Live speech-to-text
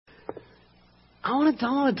I want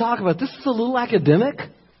to talk about, this is a little academic.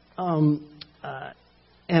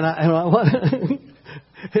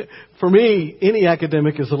 For me, any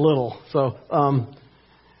academic is a little.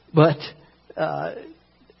 But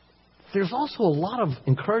there's also a lot of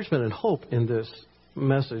encouragement and hope in this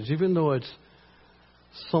message, even though it's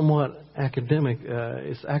somewhat academic.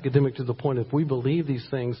 It's academic to the point if we believe these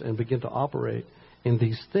things and begin to operate in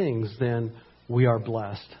these things, then we are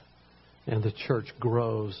blessed, and the church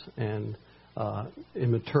grows and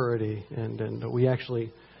in maturity, and we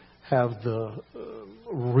actually have the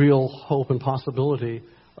real hope and possibility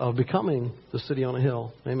of becoming the city on a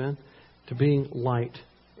hill. Amen. To being light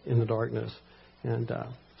in the darkness. And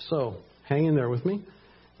so hang in there with me.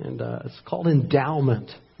 And it's called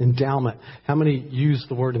endowment. Endowment. How many use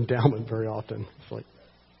the word endowment very often? It's like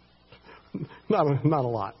not a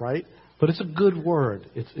lot, right? But it's a good word.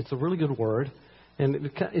 It's a really good word,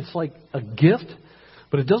 and it's like a gift,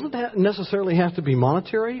 but it doesn't necessarily have to be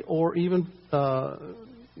monetary or even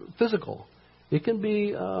physical. It can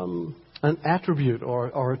be an attribute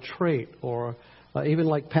or a trait, or even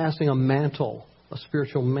like passing a mantle, a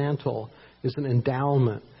spiritual mantle is an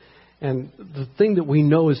endowment. And the thing that we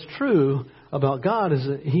know is true about God is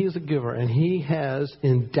that He is a giver, and He has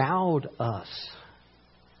endowed us.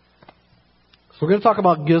 So we're going to talk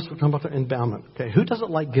about gifts. We're talking about the endowment. Okay, who doesn't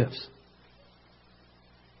like gifts?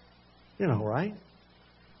 You know, right?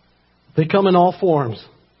 They come in all forms.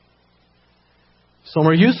 Some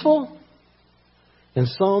are useful, and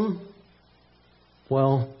some,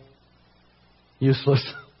 well, useless.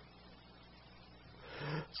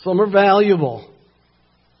 Some are valuable.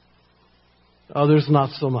 Others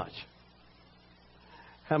not so much.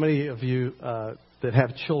 How many of you that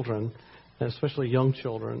have children, especially young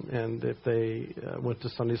children, and if they went to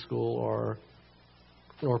Sunday school or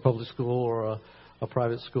public school or a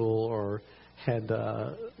private school, or had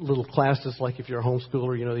little classes, like if you're a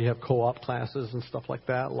homeschooler, you know, you have co-op classes and stuff like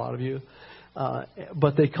that, a lot of you.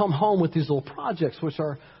 But they come home with these little projects, which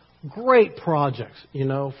are great projects, you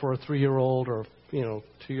know, for a 3-year-old or, you know,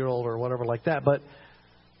 2-year-old or whatever like that. But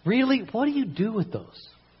really, what do you do with those?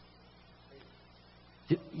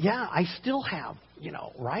 Yeah, I still have, you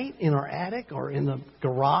know, right? In our attic or in the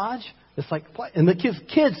garage. It's like, what? And the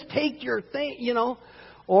kids take your thing, you know.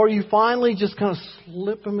 Or you finally just kind of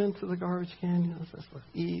slip them into the garbage can, you know, just like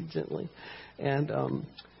gently. And,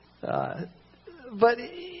 but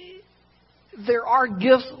there are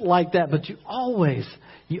gifts like that. But you always,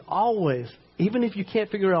 even if you can't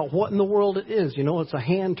figure out what in the world it is, you know, it's a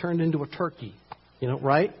hand turned into a turkey, you know,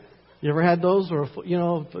 right? You ever had those? Or, you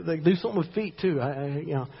know, they do something with feet too,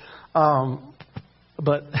 you know.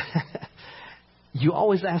 But you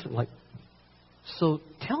always ask them, like, so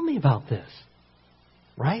tell me about this.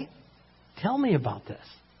 Right? Tell me about this.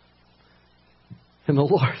 And the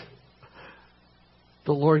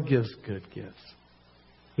Lord gives good gifts.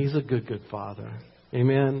 He's a good Father.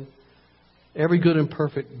 Amen. Every good and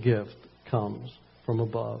perfect gift comes from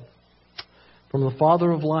above, from the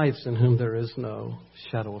Father of lights, in whom there is no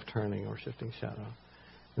shadow of turning or shifting shadow.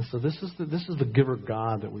 And so this is the giver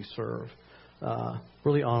God that we serve.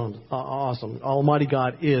 Really awesome. Almighty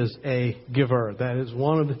God is a giver. That is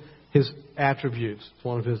one of His attributes. It's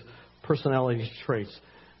one of His personality traits.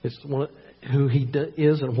 It's one of who He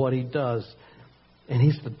is and what He does. And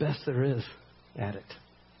He's the best there is at it.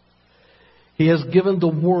 He has given the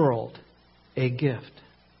world a gift.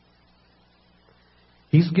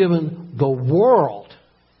 He's given the world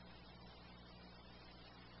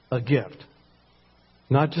a gift.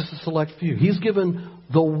 Not just a select few. He's given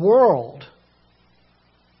the world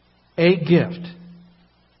a gift.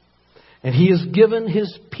 And He has given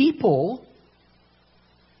His people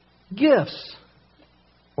gifts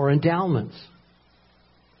or endowments.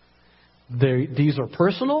 These are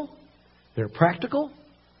personal, they're practical,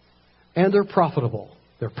 and they're profitable.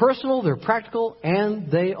 They're personal, they're practical,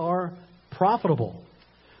 and they are profitable.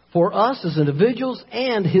 For us as individuals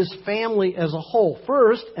and His family as a whole.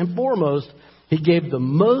 First and foremost, He gave the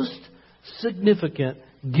most significant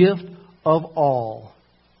gift of all.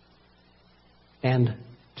 And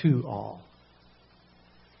to all.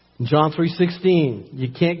 John 3:16.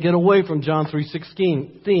 You can't get away from John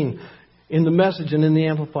 3:16 in the Message and in the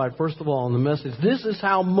Amplified. First of all, in the Message, this is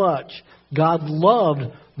how much God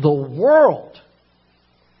loved the world.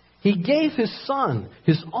 He gave His Son,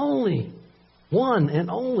 His only one and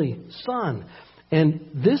only Son. And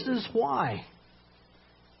this is why.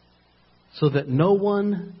 So that no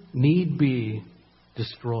one need be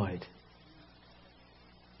destroyed.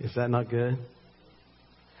 Is that not good?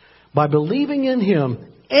 By believing in Him,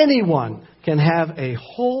 anyone can have a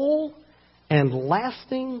whole and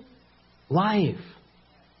lasting life.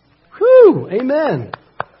 Whew! Woo! Amen.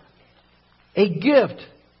 A gift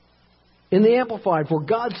in the Amplified. For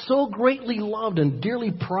God so greatly loved and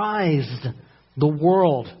dearly prized the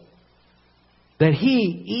world that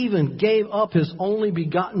He even gave up His only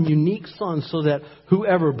begotten unique Son, so that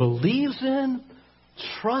whoever believes in,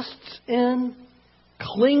 trusts in,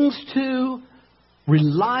 clings to,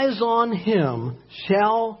 relies on Him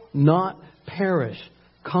shall not perish,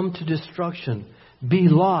 come to destruction, be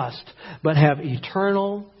lost, but have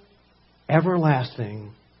eternal,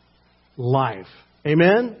 everlasting life.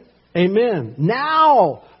 Amen? Amen.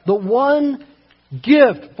 Now, the one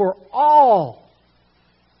gift for all.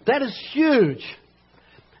 That is huge.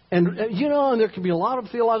 And, and there can be a lot of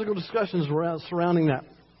theological discussions surrounding that.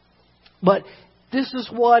 But this is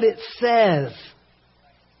what it says.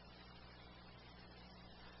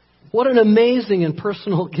 What an amazing and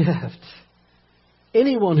personal gift.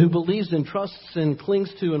 Anyone who believes in, trusts in,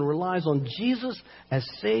 clings to, and relies on Jesus as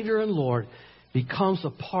Savior and Lord becomes a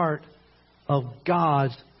part of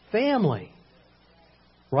God's family.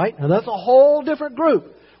 Right? Now that's a whole different group.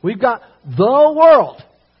 We've got the world.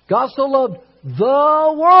 God so loved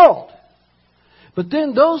the world. But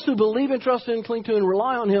then those who believe and trust in, cling to, and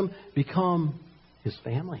rely on Him become His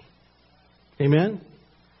family. Amen?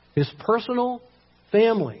 His personal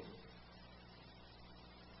family.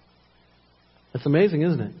 That's amazing,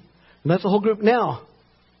 isn't it? And that's a whole group. Now,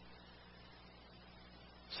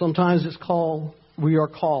 sometimes we are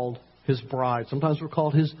called His bride. Sometimes we're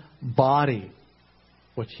called His body,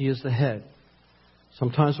 which He is the head.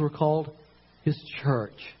 Sometimes we're called His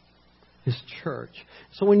church. His church.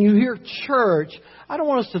 So when you hear church, I don't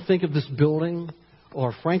want us to think of this building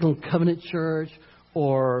or Franklin Covenant Church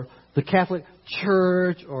or the Catholic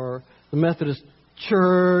Church or the Methodist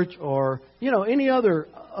Church or, any other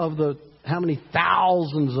of the how many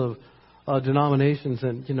thousands of denominations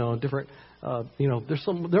and, different,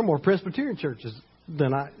 there are more Presbyterian churches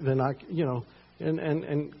than I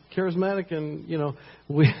and charismatic and,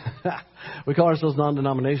 we call ourselves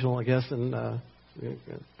non-denominational, I guess, and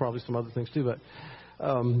probably some other things too. But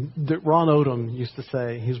Ron Odom used to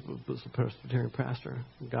say, he was a Presbyterian pastor,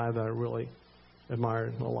 a guy that I really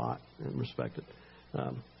admired a lot and respected.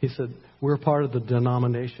 He said, we're part of the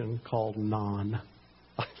denomination called non.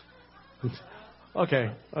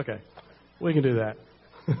 Okay. We can do that.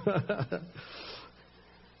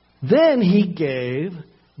 Then He gave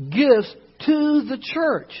gifts to the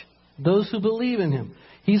church, those who believe in Him.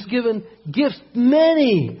 He's given gifts,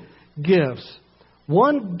 many gifts.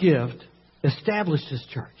 One gift established His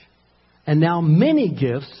church. And now many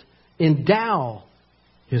gifts endow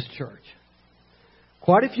His church.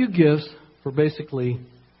 Quite a few gifts for basically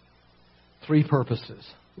three purposes.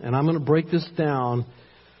 And I'm going to break this down,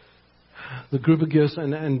 the group of gifts,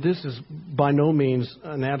 and this is by no means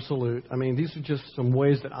an absolute. I mean, these are just some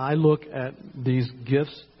ways that I look at these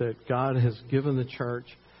gifts that God has given the church.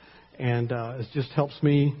 And it just helps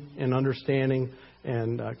me in understanding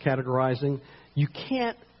and categorizing. You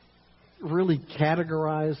can't really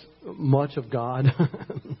categorize much of God.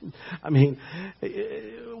 I mean,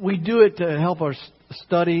 we do it to help our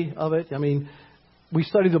study of it. I mean, we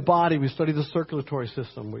study the body. We study the circulatory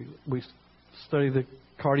system. We study the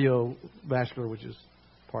cardiovascular, which is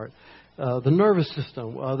part. The nervous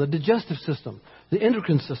system, the digestive system, the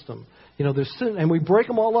endocrine system. And we break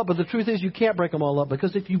them all up. But the truth is you can't break them all up,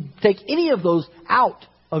 because if you take any of those out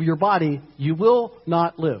of your body, you will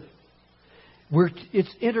not live.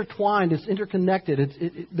 It's intertwined. It's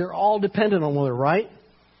interconnected. They're all dependent on one another, right?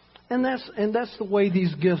 And that's the way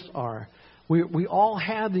these gifts are. We all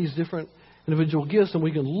have these different individual gifts, and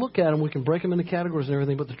we can look at them. We can break them into categories and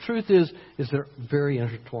everything. But the truth is they're very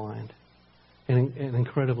intertwined and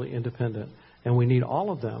incredibly independent. And we need all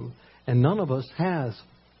of them. And none of us has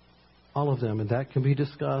all of them. And that can be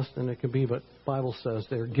discussed, and it can be. But the Bible says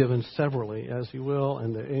they're given severally, as you will.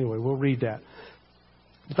 And anyway, we'll read that.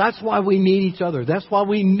 That's why we need each other. That's why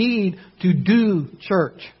we need to do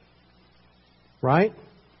church. Right?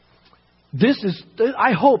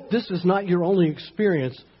 I hope this is not your only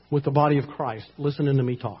experience with the body of Christ, listening to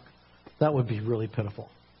me talk. That would be really pitiful.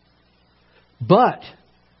 But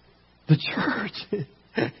the church,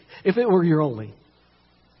 if it were your only,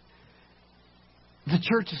 the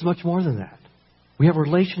church is much more than that. We have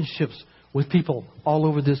relationships with people all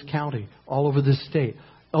over this county, all over this state,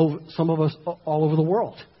 some of us all over the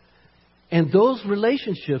world. And those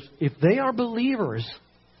relationships, if they are believers,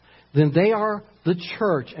 then they are the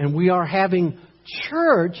church. And we are having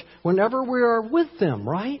church whenever we are with them,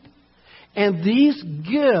 right? And these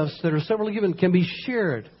gifts that are severally given can be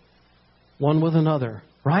shared one with another,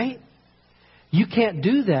 right? You can't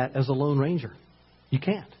do that as a lone ranger. You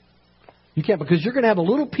can't. You can't, because you're going to have a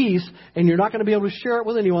little piece and you're not going to be able to share it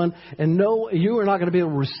with anyone, and no, you are not going to be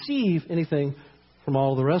able to receive anything from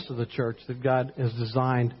all the rest of the church that God has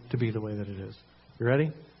designed to be the way that it is. You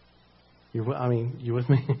ready? You with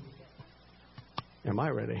me? Am I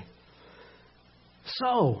ready?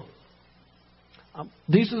 So,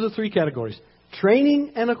 these are the three categories.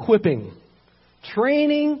 Training and equipping.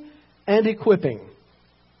 Training and equipping.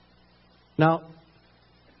 Now,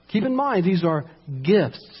 keep in mind, these are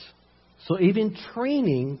gifts. So even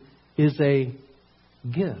training is a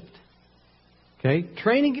gift. Okay?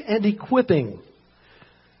 Training and equipping.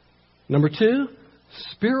 Number 2,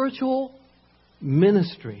 spiritual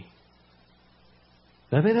ministry.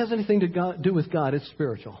 Now, if it has anything to do with God, it's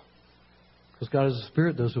spiritual. Because God is a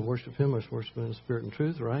spirit. Those who worship Him must worship Him in spirit and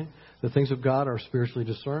truth, right? The things of God are spiritually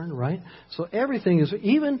discerned, right? So everything is,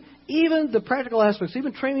 even the practical aspects,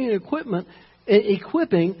 even training and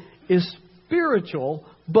equipping is spiritual,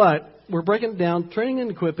 but we're breaking it down. Training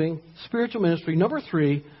and equipping, spiritual ministry. Number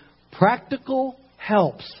 3, practical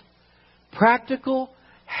helps. Practical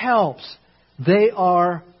helps. They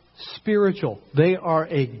are spiritual. They are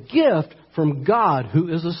a gift from God, who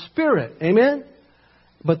is a spirit. Amen?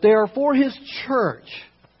 But they are for His church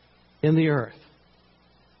in the earth.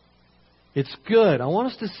 It's good. I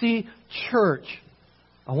want us to see church.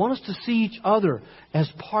 I want us to see each other as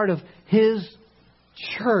part of His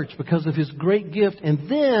church because of His great gift, and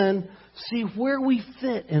then see where we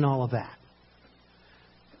fit in all of that.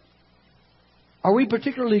 Are we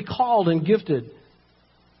particularly called and gifted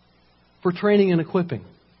for training and equipping?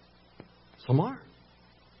 Some are.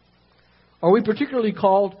 Are we particularly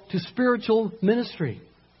called to spiritual ministry?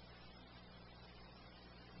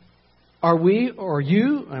 Are we, or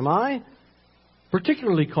you, am I,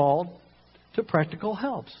 particularly called to practical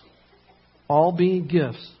helps? All being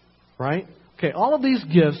gifts, right? Okay, all of these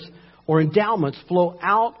gifts or endowments flow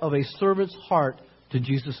out of a servant's heart to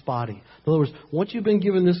Jesus' body. In other words, once you've been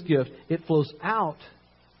given this gift, it flows out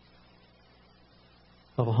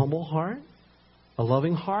of a humble heart, a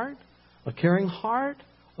loving heart, a caring heart,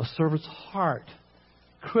 a servant's heart.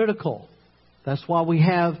 Critical. That's why we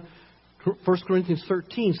have 1 Corinthians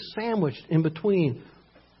 13 sandwiched in between,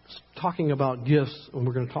 talking about gifts, and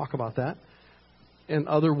we're going to talk about that, and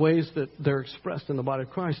other ways that they're expressed in the body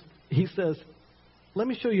of Christ. He says, let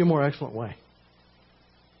me show you a more excellent way.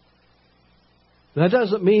 That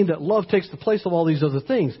doesn't mean that love takes the place of all these other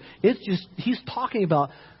things. It's just, he's talking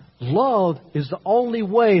about love is the only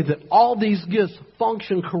way that all these gifts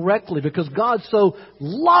function correctly, because God so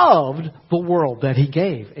loved the world that He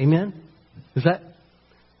gave. Amen? Is that?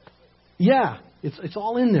 Yeah, it's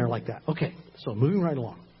all in there like that. Okay, so moving right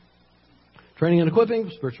along. Training and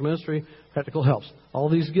equipping, spiritual ministry, practical helps. All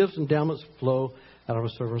these gifts and endowments flow out of a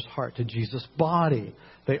servant's heart to Jesus' body.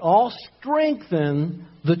 They all strengthen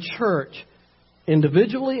the church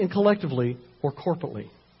individually and collectively or corporately.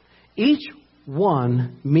 Each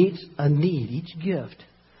one meets a need. Each gift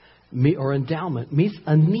or endowment meets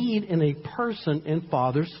a need in a person in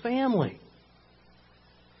Father's family.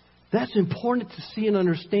 That's important to see and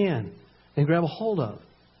understand and grab a hold of.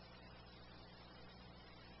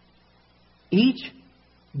 Each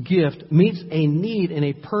gift meets a need in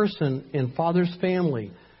a person in Father's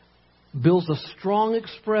family, builds a strong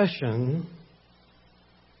expression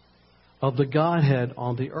of the Godhead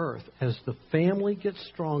on the earth. As the family gets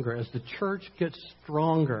stronger, as the church gets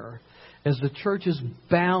stronger, as the church is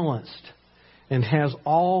balanced and has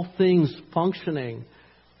all things functioning,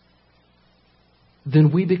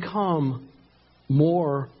 then we become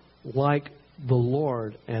more like the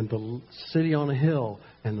Lord and the city on a hill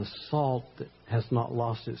and the salt that has not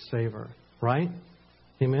lost its savor. Right?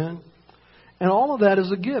 Amen? And all of that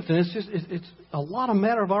is a gift. And it's a lot of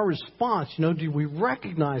matter of our response. You know, do we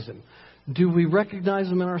recognize Him? Do we recognize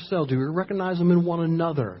them in ourselves? Do we recognize them in one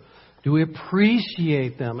another? Do we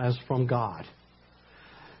appreciate them as from God?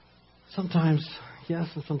 Sometimes yes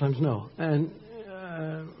and sometimes no. And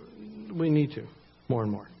we need to, more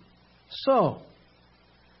and more. So,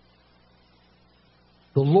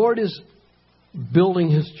 the Lord is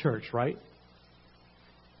building His church, right?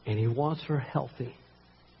 And He wants her healthy.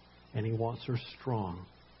 And He wants her strong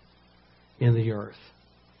in the earth.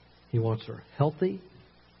 He wants her healthy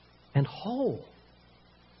and whole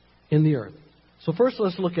in the earth. So first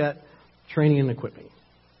let's look at training and equipping.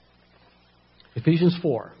 Ephesians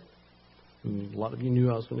 4. A lot of you knew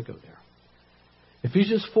I was going to go there.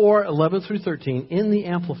 Ephesians 4, 11 through 13 in the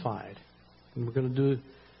Amplified. And we're going to do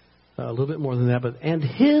a little bit more than that. And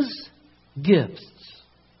His gifts.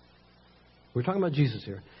 We're talking about Jesus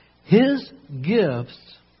here. His gifts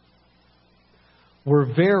were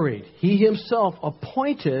varied. He Himself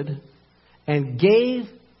appointed and gave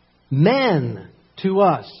men to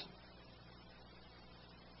us.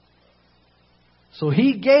 So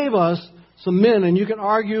He gave us some men, and you can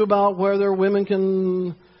argue about whether women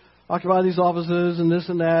can occupy these offices and this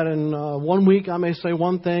and that. And 1 week I may say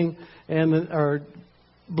one thing or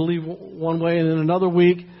believe one way, and then another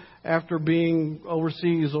week, after being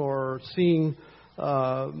overseas or seeing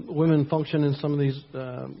women function in some of these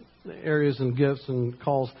areas and gifts and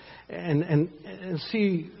calls, and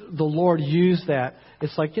see the Lord use that,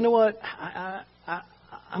 it's like, you know what?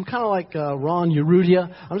 I'm kind of like Ron Urrutia.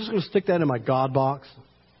 I'm just going to stick that in my God box.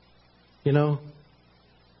 You know?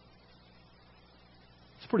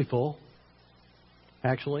 It's pretty full,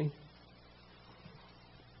 actually.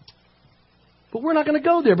 But we're not going to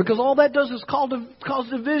go there, because all that does is cause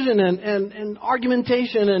division and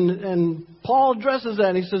argumentation. And Paul addresses that,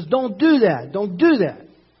 and he says, don't do that. Don't do that.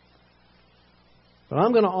 But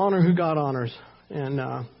I'm going to honor who God honors and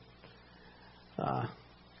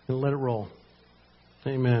let it roll.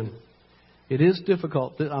 Amen. It is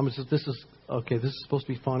difficult. This is supposed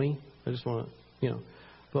to be funny. I just want to,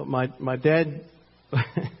 But my dad,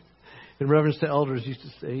 in reference to elders, used to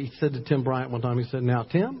say, he said to Tim Bryant one time, he said, "Now,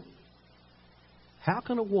 Tim, how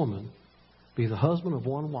can a woman be the husband of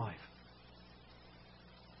one wife?"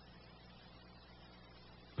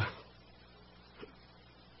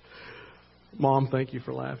 Mom, thank you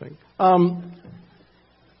for laughing.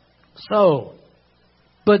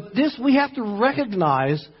 But this, we have to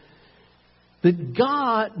recognize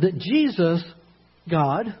that Jesus,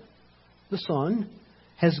 God, the Son,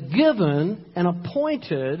 has given and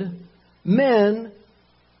appointed men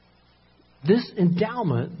this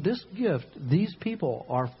endowment, this gift. These people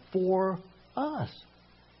are for us.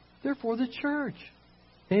 They're for the church.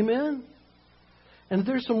 Amen? And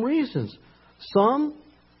there's some reasons. Some,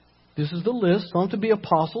 this is the list, some to be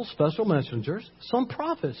apostles, special messengers. Some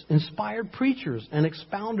prophets, inspired preachers and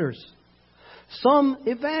expounders. Some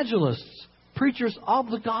evangelists, preachers of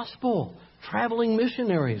the gospel, traveling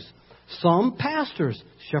missionaries. Some pastors,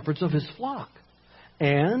 shepherds of His flock.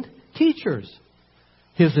 And teachers.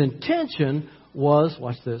 His intention was,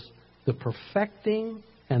 watch this, the perfecting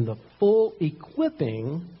and the full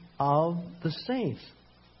equipping of the saints.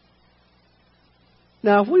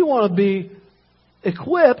 Now, if we want to be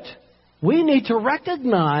equipped, we need to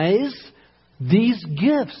recognize these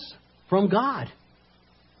gifts from God.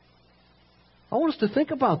 I want us to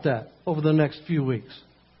think about that over the next few weeks.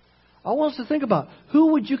 I want us to think about,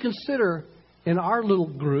 who would you consider in our little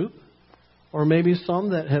group, or maybe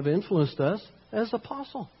some that have influenced us, as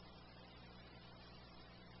apostle?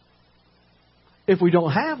 If we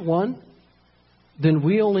don't have one, then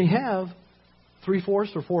we only have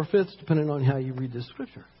 3/4 or 4/5, depending on how you read this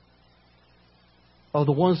scripture, of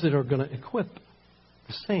the ones that are going to equip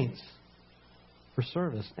the saints for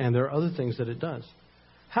service. And there are other things that it does.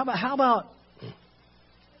 How about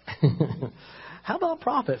how about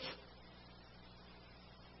prophets?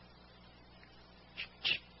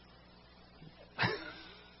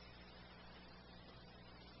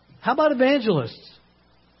 How about evangelists?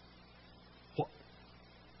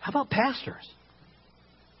 How about pastors?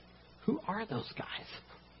 Who are those guys?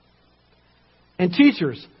 And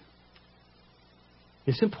teachers.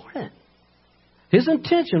 It's important. His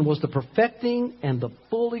intention was the perfecting and the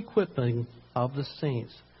full equipping of the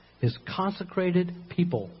saints. His consecrated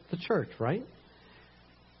people, the church, right?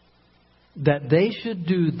 That they should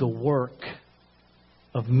do the work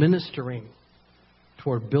of ministering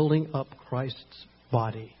toward building up Christ's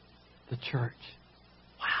body, the church.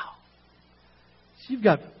 Wow. So you've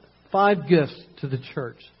got 5 gifts to the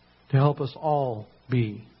church to help us all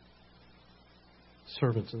be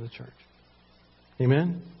servants in the church.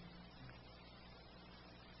 Amen?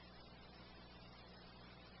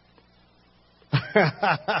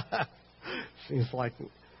 Seems like,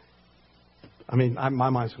 my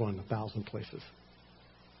mind's going 1,000 places.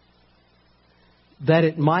 That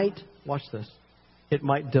it might, watch this, it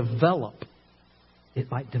might develop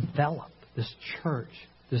this church,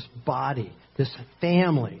 this body, this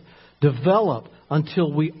family, develop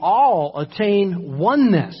until we all attain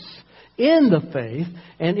oneness in the faith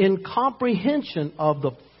and in comprehension of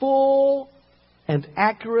the full and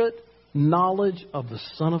accurate knowledge of the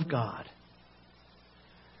Son of God.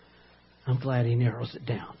 I'm glad he narrows it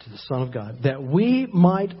down to the Son of God. That we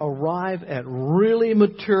might arrive at really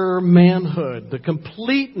mature manhood, the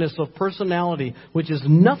completeness of personality, which is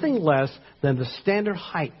nothing less than the standard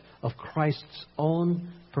height of Christ's own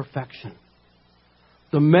perfection.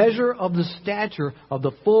 The measure of the stature of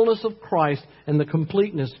the fullness of Christ and the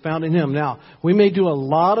completeness found in Him. Now, we may do a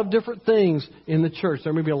lot of different things in the church.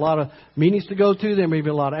 There may be a lot of meetings to go to. There may be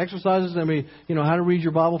a lot of exercises. There may be, how to read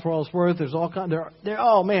your Bible for all it's worth. There's all kinds.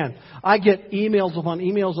 Oh man, I get emails upon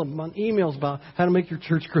emails upon emails about how to make your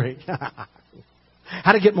church great,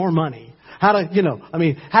 how to get more money, how to,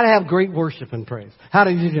 how to have great worship and praise. How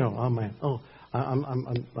to, oh man,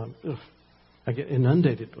 I get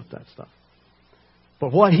inundated with that stuff.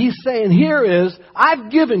 But what he's saying here is, I've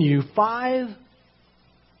given you 5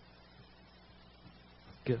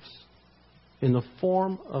 gifts in the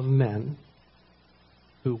form of men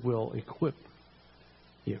who will equip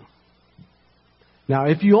you. Now,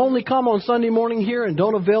 if you only come on Sunday morning here and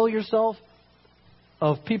don't avail yourself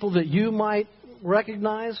of people that you might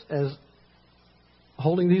recognize as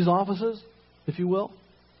holding these offices, if you will,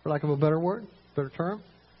 for lack of a better word, better term,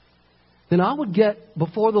 then I would get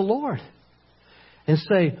before the Lord and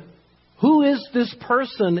say, who is this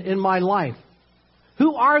person in my life?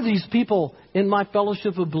 Who are these people in my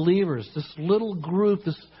fellowship of believers? This little group,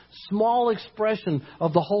 this small expression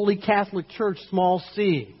of the Holy Catholic Church, small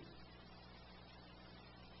c.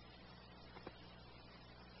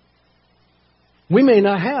 We may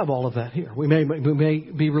not have all of that here. We may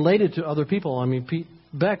be related to other people. I mean, Pete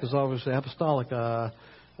Beck is obviously apostolic.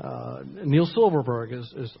 Neil Silverberg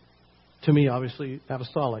is, to me, obviously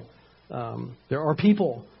apostolic. There are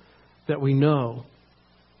people that we know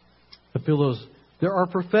that feel those. There are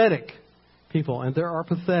prophetic people and there are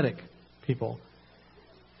pathetic people.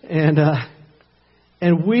 And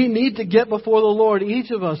we need to get before the Lord,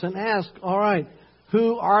 each of us, and ask, all right,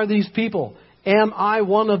 who are these people? Am I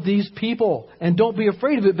one of these people? And don't be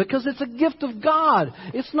afraid of it, because it's a gift of God.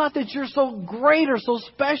 It's not that you're so great or so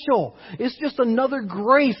special. It's just another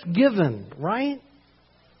grace given, right?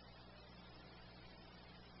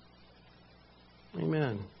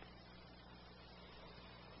 Amen.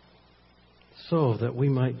 So that we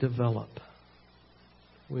might develop,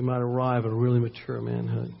 we might arrive at a really mature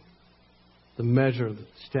manhood. The measure, the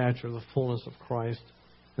stature, the fullness of Christ,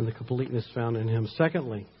 and the completeness found in Him.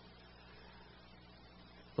 Secondly,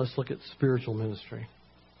 let's look at spiritual ministry.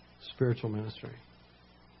 Spiritual ministry.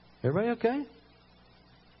 Everybody okay?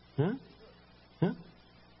 Huh? Huh?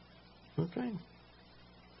 Okay.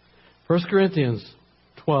 1 Corinthians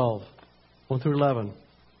 12. 1 through 11.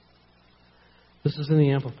 This is in the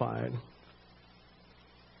Amplified.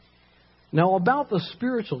 Now about the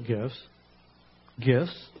spiritual gifts,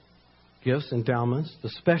 endowments, the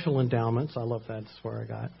special endowments, I love that, that's where I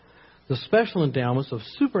got. The special endowments of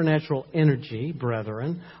supernatural energy,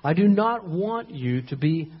 brethren, I do not want you to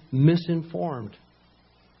be misinformed.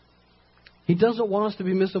 He doesn't want us to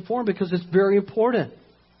be misinformed because it's very important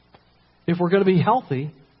if we're going to be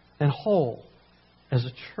healthy and whole as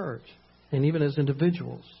a church. And even as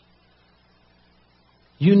individuals.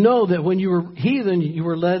 You know that when you were heathen, you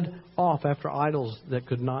were led off after idols that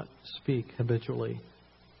could not speak habitually.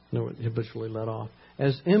 No, habitually led off.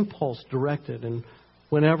 As impulse directed and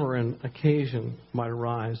whenever an occasion might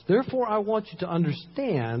arise. Therefore, I want you to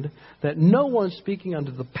understand that no one speaking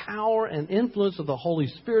under the power and influence of the Holy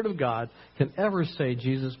Spirit of God can ever say,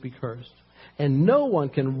 Jesus be cursed. And no one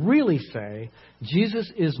can really say,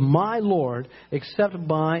 Jesus is my Lord, except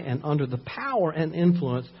by and under the power and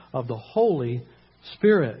influence of the Holy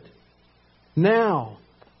Spirit. Now,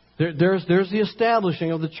 there's the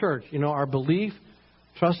establishing of the church. Our belief,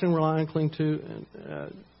 trusting, relying, cling to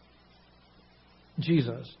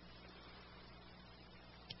Jesus.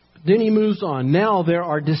 Then he moves on. Now there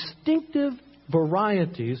are distinctive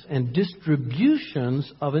varieties and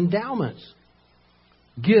distributions of endowments.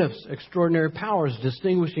 Gifts, extraordinary powers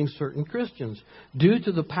distinguishing certain Christians due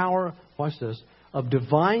to the power, watch this, of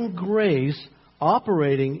divine grace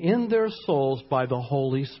operating in their souls by the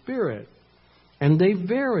Holy Spirit. And they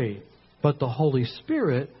vary, but the Holy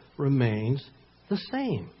Spirit remains the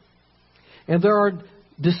same. And there are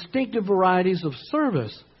distinctive varieties of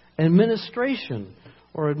service and administration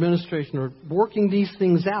or working these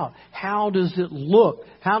things out. How does it look?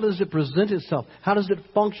 How does it present itself? How does it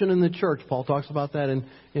function in the church? Paul talks about that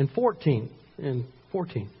in 14.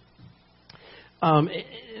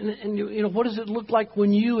 What does it look like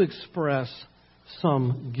when you express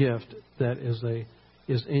some gift that is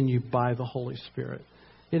in you by the Holy Spirit?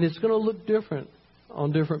 And it's going to look different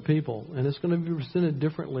on different people, and it's going to be presented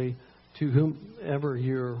differently to whomever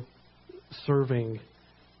you're serving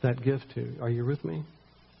that gift to. Are you with me?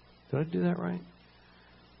 Did I do that right?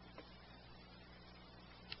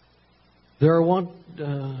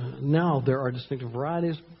 Now there are distinctive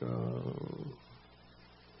varieties.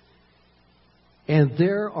 And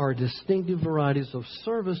there are distinctive varieties of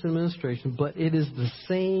service and administration, but it is the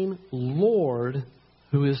same Lord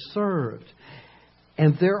who is served.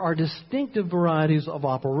 And there are distinctive varieties of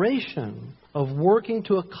operation, of working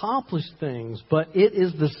to accomplish things, but it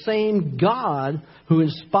is the same God who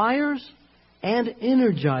inspires and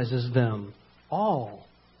energizes them all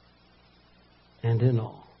and in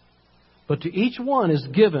all. But to each one is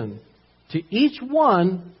given, to each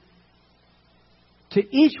one.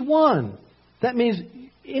 That means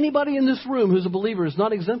anybody in this room who's a believer is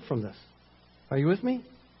not exempt from this. Are you with me?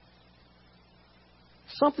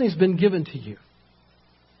 Something's been given to you.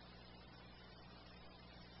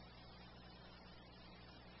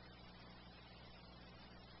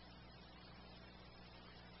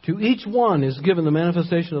 To each one is given the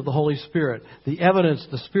manifestation of the Holy Spirit, the evidence,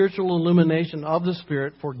 the spiritual illumination of the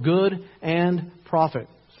Spirit for good and profit.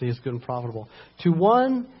 See, it's good and profitable. To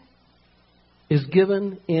one is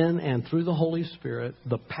given in and through the Holy Spirit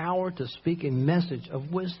the power to speak a message of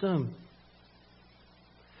wisdom.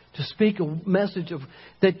 To speak a message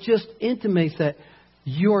that just intimates that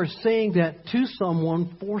you are saying that to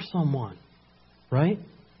someone for someone. Right?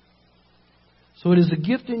 So it is a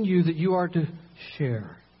gift in you that you are to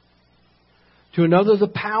share. To another, the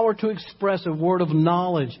power to express a word of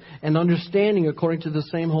knowledge and understanding according to the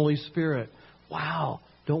same Holy Spirit. Wow,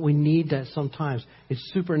 don't we need that sometimes? It's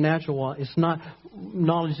supernatural. It's not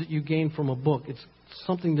knowledge that you gain from a book. It's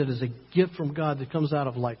something that is a gift from God that comes out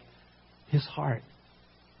of like His heart.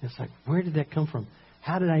 It's like, where did that come from?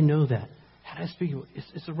 How did I know that? How did I speak?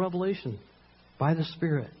 It's a revelation by the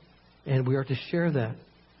Spirit. And we are to share that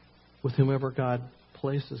with whomever God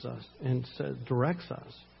places us and directs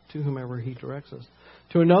us. To whomever He directs us.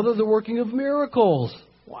 To another, the working of miracles.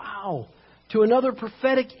 Wow. To another,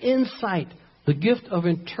 prophetic insight. The gift of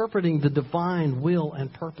interpreting the divine will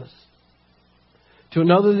and purpose. To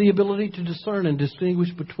another, the ability to discern and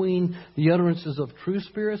distinguish between the utterances of true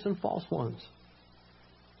spirits and false ones.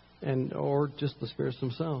 Or just the spirits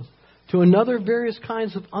themselves. To another, various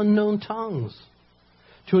kinds of unknown tongues.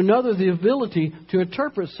 To another, the ability to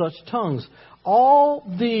interpret such tongues. All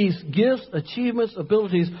these gifts, achievements,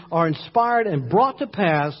 abilities are inspired and brought to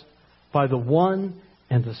pass by the one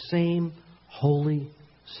and the same Holy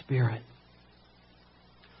Spirit.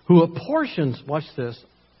 Who apportions, watch this,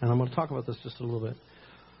 and I'm going to talk about this just a little bit.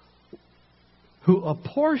 Who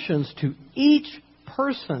apportions to each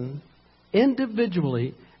person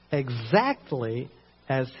individually exactly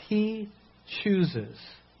as He chooses.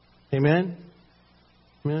 Amen?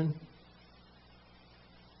 Amen?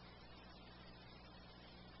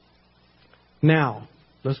 Now,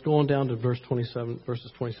 let's go on down to verses 27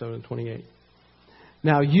 and 28.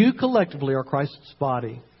 Now, you collectively are Christ's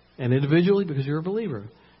body, and individually, because you're a believer,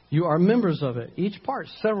 you are members of it, each part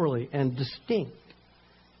severally and distinct,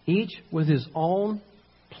 each with his own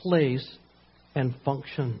place and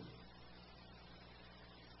function.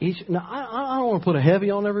 Now, I don't want to put a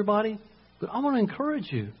heavy on everybody, but I want to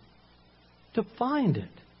encourage you to find it.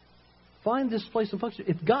 Find this place and function.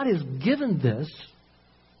 If God has given this,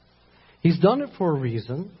 He's done it for a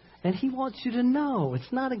reason, and He wants you to know.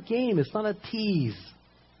 It's not a game. It's not a tease.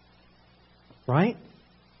 Right?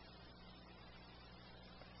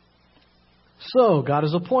 So, God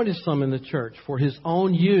has appointed some in the church for His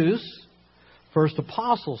own use. First,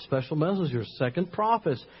 apostles, special messengers. Second,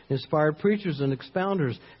 prophets, inspired preachers and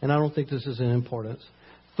expounders. And I don't think this is in importance.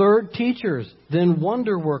 Third, teachers. Then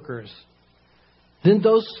wonder workers. Then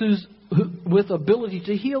those with ability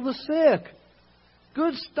to heal the sick.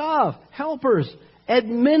 Good stuff. Helpers.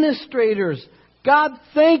 Administrators. God,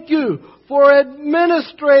 thank you for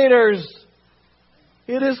administrators.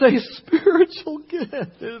 It is a spiritual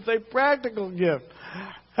gift. It is a practical gift.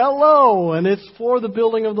 Hello. And it's for the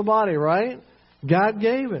building of the body, right? God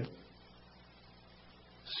gave it.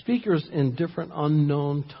 Speakers in different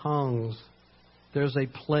unknown tongues. There's a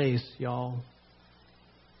place, y'all.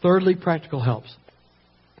 Thirdly, practical helps.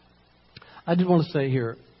 I did want to say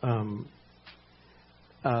here, some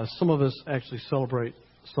of us actually celebrate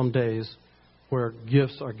some days where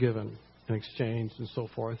gifts are given and exchanged and so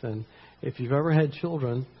forth. And if you've ever had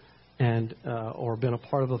children and or been a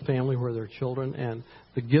part of a family where there are children and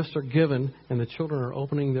the gifts are given and the children are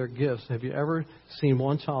opening their gifts, have you ever seen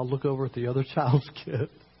one child look over at the other child's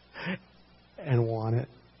gift and want it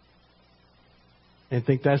and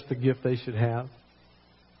think that's the gift they should have?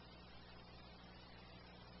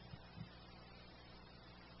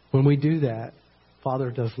 When we do that,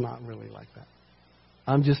 Father does not really like that.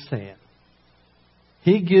 I'm just saying.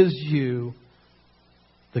 He gives you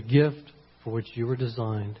the gift for which you were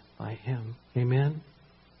designed by Him. Amen?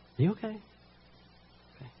 Are you okay?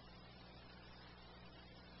 Okay.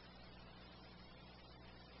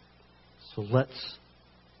 So let's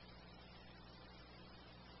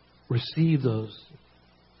receive those.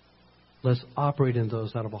 Let's operate in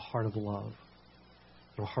those out of a heart of love,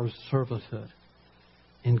 a heart of servicehood,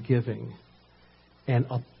 in giving, and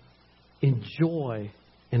enjoy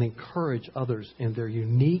and encourage others in their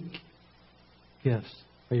unique gifts.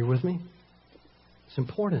 Are you with me? It's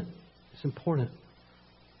important. It's important.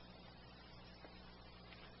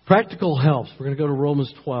 Practical helps. We're going to go to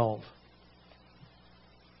Romans 12.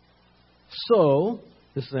 So,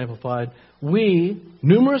 this is amplified, we,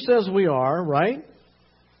 numerous as we are, right,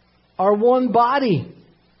 are one body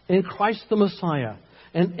in Christ the Messiah.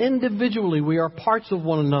 And individually we are parts of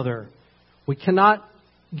one another. We cannot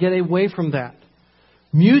get away from that.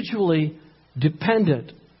 Mutually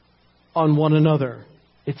dependent on one another.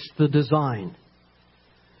 It's the design.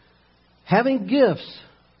 Having gifts,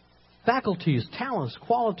 faculties, talents,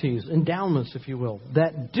 qualities, endowments, if you will,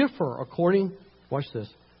 that differ according, watch this,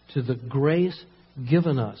 to the grace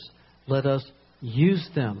given us. Let us use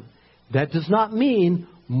them. That does not mean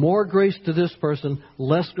more grace to this person,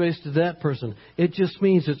 less grace to that person. It just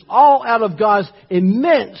means it's all out of God's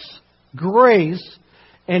immense grace,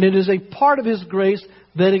 and it is a part of His grace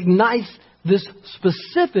that ignites this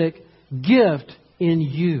specific gift in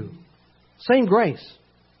you. Same grace.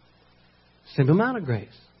 Same amount of grace.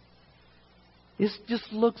 It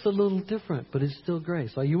just looks a little different, but it's still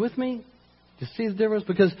grace. Are you with me? You see the difference?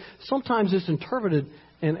 Because sometimes it's interpreted,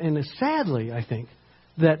 and sadly, I think,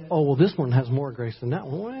 that, oh, well, this one has more grace than that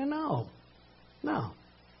one. Well, no.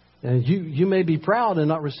 And you may be proud in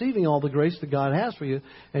not receiving all the grace that God has for you,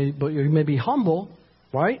 but you may be humble,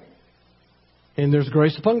 right? And there's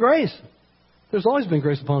grace upon grace. There's always been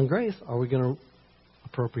grace upon grace. Are we going to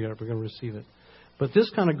appropriate it? Are we going to receive it? But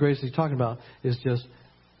this kind of grace he's talking about is just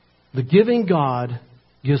the giving God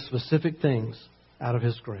gives specific things out of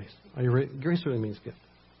His grace. Are you ready? Grace really means gift.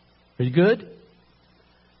 Are you good?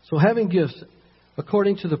 So having gifts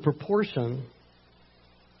according to the proportion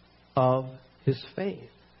of His faith.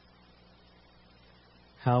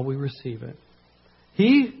 How we receive it.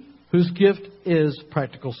 He whose gift is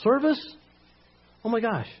practical service. Oh my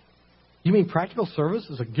gosh. You mean practical service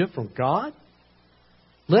is a gift from God?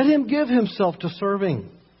 Let him give himself to serving.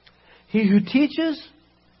 He who teaches,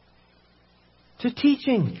 to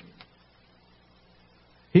teaching.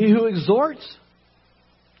 He who exhorts,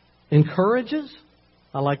 encourages.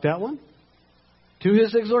 I like that one. To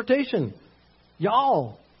his exhortation.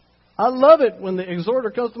 Y'all, I love it when the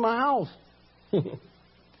exhorter comes to my house.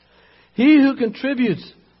 He who contributes,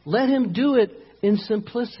 let him do it in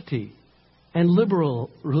simplicity and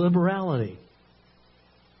liberality.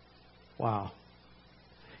 Wow.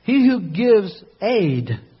 He who gives aid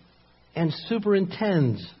and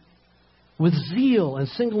superintends with zeal and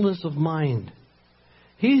singleness of mind.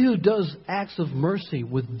 He who does acts of mercy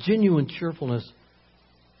with genuine cheerfulness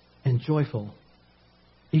and joyful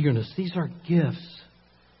eagerness. These are gifts.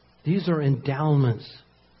 These are endowments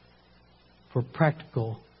for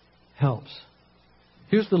practical helps.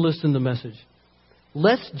 Here's the list in the message.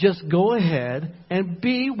 Let's just go ahead and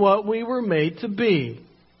be what we were made to be,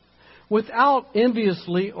 without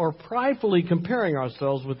enviously or pridefully comparing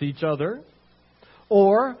ourselves with each other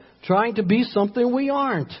or trying to be something we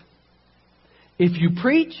aren't. If you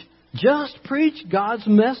preach, just preach God's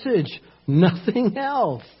message, nothing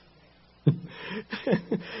else.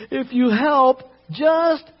 If you help,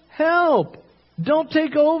 just help. Don't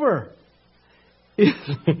take over.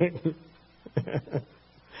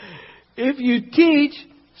 If you teach,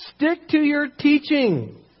 stick to your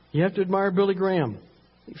teaching. You have to admire Billy Graham.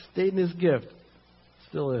 He stayed in his gift.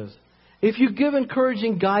 Still is. If you give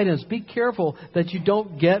encouraging guidance, be careful that you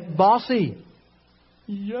don't get bossy.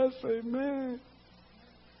 Yes, amen.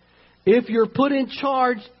 If you're put in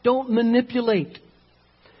charge, don't manipulate.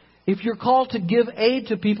 If you're called to give aid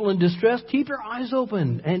to people in distress, keep your eyes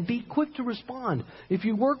open and be quick to respond. If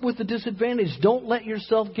you work with the disadvantaged, don't let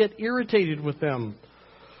yourself get irritated with them.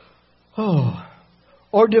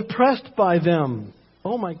 Or depressed by them.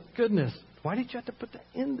 Oh my goodness. Why did you have to put that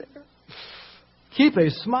in there? Keep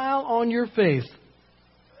a smile on your face.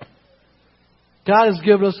 God has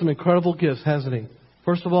given us some incredible gifts, hasn't He?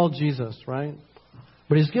 First of all, Jesus, right?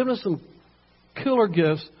 But He's given us some killer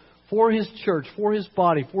gifts for His church, for His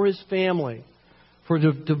body, for His family, for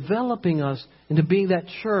developing us into being that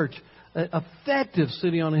church, an effective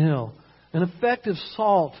city on a hill, an effective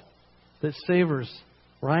salt that savors,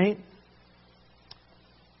 right?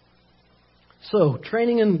 So,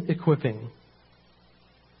 training and equipping,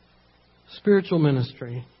 spiritual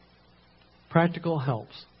ministry, practical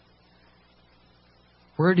helps.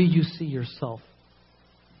 Where do you see yourself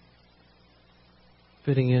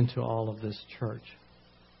fitting into all of this church?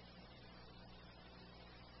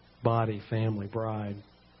 body, family, bride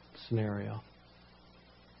scenario.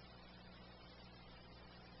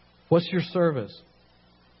 What's your service?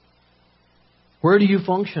 Where do you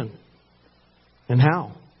function? And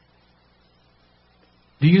how?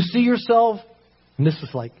 Do you see yourself? And this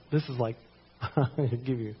is like I'll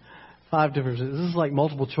give you 5 different. This is like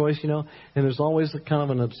multiple choice, and there's always a kind of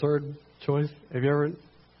an absurd choice. Have you ever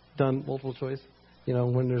done multiple choice?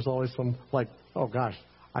 When there's always some like, oh gosh,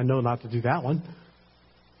 I know not to do that one.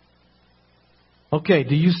 Okay,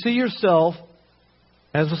 do you see yourself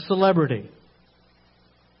as a celebrity?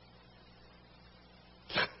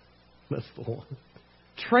 That's the one.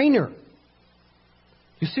 Trainer. Do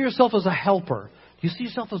you see yourself as a helper? Do you see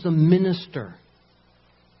yourself as a minister?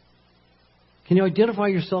 Can you identify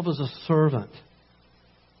yourself as a servant?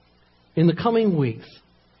 In the coming weeks,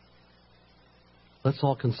 let's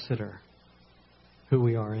all consider who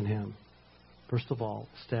we are in Him. First of all,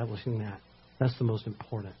 establishing that. That's the most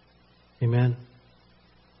important. Amen?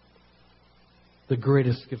 The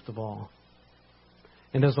greatest gift of all.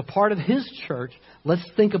 And as a part of His church, let's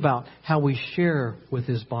think about how we share with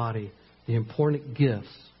His body the important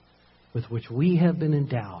gifts with which we have been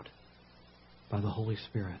endowed by the Holy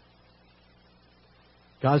Spirit.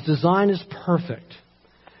 God's design is perfect,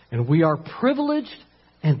 and we are privileged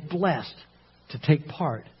and blessed to take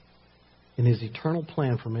part in His eternal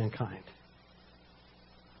plan for mankind.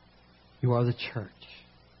 You are the church.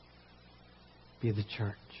 Be the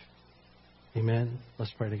church. Amen?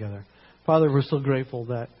 Let's pray together. Father, we're so grateful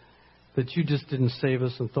that You just didn't save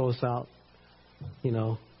us and throw us out,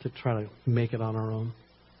 to try to make it on our own.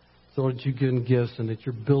 So Lord, You've given gifts and that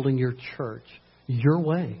You're building Your church Your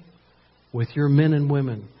way, with Your men and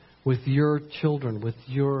women, with Your children, with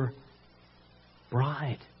Your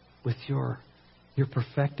bride, with You're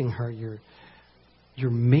perfecting her.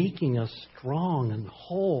 You're making us strong and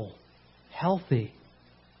whole, healthy,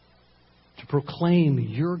 to proclaim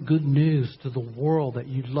Your good news to the world that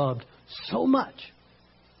You loved so much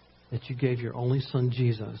that You gave Your only Son,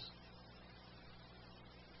 Jesus.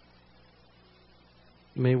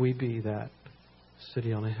 May we be that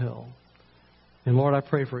city on a hill. And Lord, I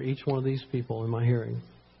pray for each one of these people in my hearing,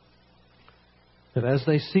 that as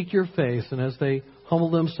they seek Your face and as they humble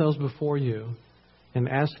themselves before You and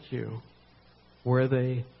ask You where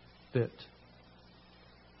they fit,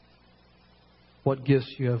 what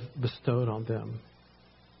gifts You have bestowed on them,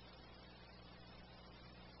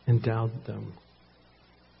 endowed them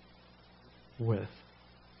with,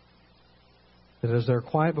 that as they're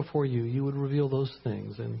quiet before You, You would reveal those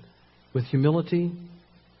things, and with humility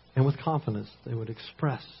and with confidence, they would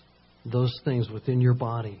express those things within Your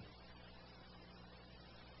body,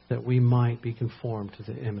 that we might be conformed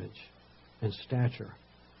to the image and stature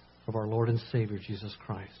of our Lord and Savior, Jesus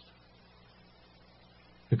Christ,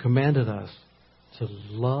 who commanded us to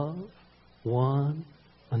love one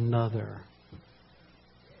another.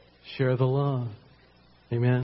 Share the love. Amen.